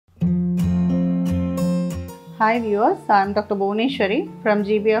Hi viewers, I am Dr. Buvaneswari from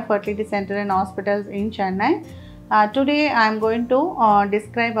GBR Fertility Center and Hospitals in Chennai. Today I am going to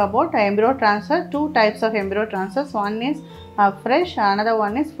describe about embryo transfer. Two types of embryo transfers. One is fresh, another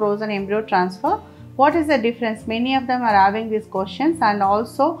one is frozen embryo transfer. What is the difference? Many of them are having these questions, and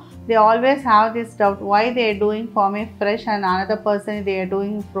also they always have this doubt why they are doing for me fresh and another person they are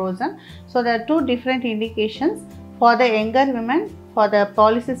doing frozen. So there are two different indications for the younger women, for the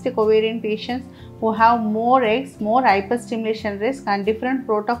polycystic ovarian patients who have more eggs, more hyperstimulation risk, and different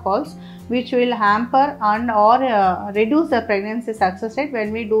protocols which will hamper and or reduce the pregnancy success rate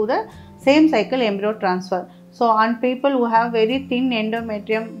when we do the same cycle embryo transfer. So on people who have very thin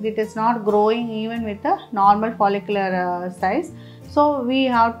endometrium, it is not growing even with a normal follicular size. So we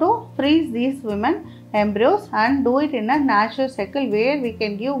have to freeze these women embryos and do it in a natural cycle where we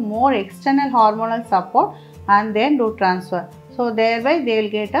can give more external hormonal support and then do transfer. So thereby they will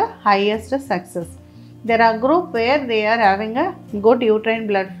get a highest success. There are group where they are having a good uterine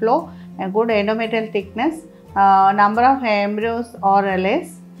blood flow, a good endometrial thickness, number of embryos or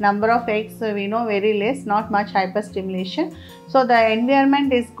less, number of eggs we know very less, not much hyperstimulation. So the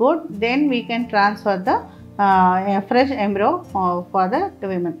environment is good, then we can transfer the fresh embryo for the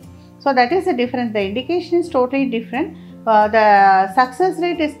women. So that is the difference. The indication is totally different. The success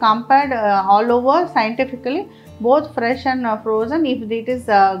rate is compared all over scientifically, both fresh and frozen. If it is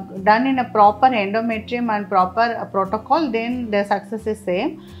done in a proper endometrium and proper protocol, then the success is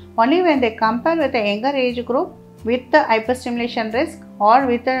same. Only when they compare with a younger age group with the hyperstimulation risk or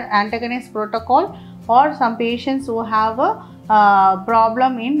with the antagonist protocol, or some patients who have a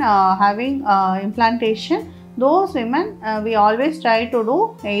problem in having implantation, those women we always try to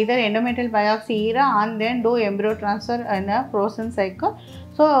do either endometrial biopsy era and then do embryo transfer in a frozen cycle.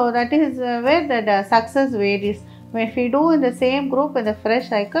 So that is where the success varies. If we do in the same group in the fresh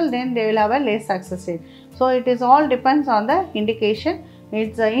cycle, then they will have a less success rate. So it is all depends on the indication.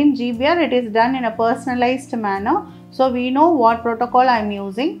 It's in GBR it is done in a personalized manner. So we know what protocol I am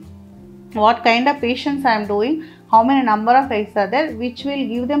using, what kind of patients I am doing, how many number of eggs are there, which will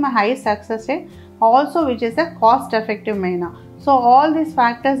give them a high success rate, also which is a cost effective manner. So all these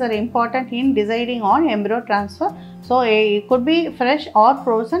factors are important in deciding on embryo transfer. So it could be fresh or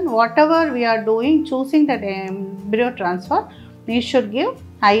frozen, whatever we are doing, choosing that embryo transfer, we should give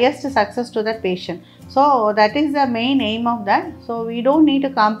highest success to the patient. So that is the main aim of that. So we don't need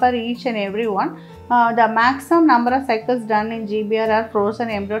to compare each and every one. The maximum number of cycles done in GBR are frozen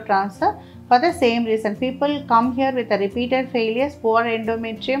embryo transfer for the same reason. People come here with a repeated failures, poor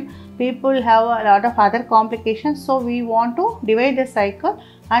endometrium, people have a lot of other complications. So we want to divide the cycle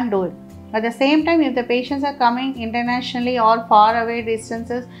and do it. At the same time, if the patients are coming internationally or far away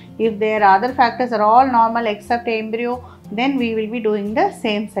distances, if their other factors are all normal except embryo, then we will be doing the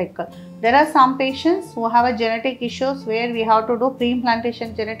same cycle. There are some patients who have a genetic issues where we have to do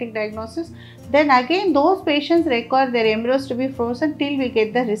pre-implantation genetic diagnosis. Then again those patients require their embryos to be frozen till we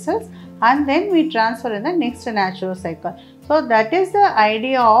get the results, and then we transfer in the next natural cycle. So that is the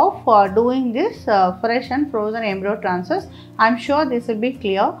idea of doing this fresh and frozen embryo transfers. I am sure this will be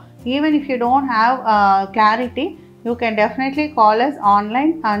clear. Even if you don't have clarity, you can definitely call us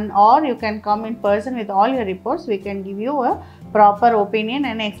online, and or you can come in person with all your reports. We can give you a proper opinion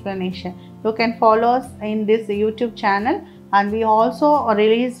and explanation. You can follow us in this YouTube channel, and we also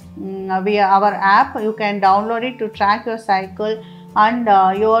release via our app. You can download it to track your cycle and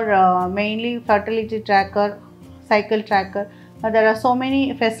your mainly fertility tracker, cycle tracker. There are so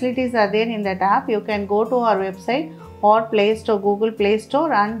many facilities are there in that app. You can go to our website or Play Store, Google Play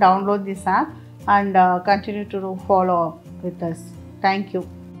Store, and download this app and continue to follow up with us. Thank you.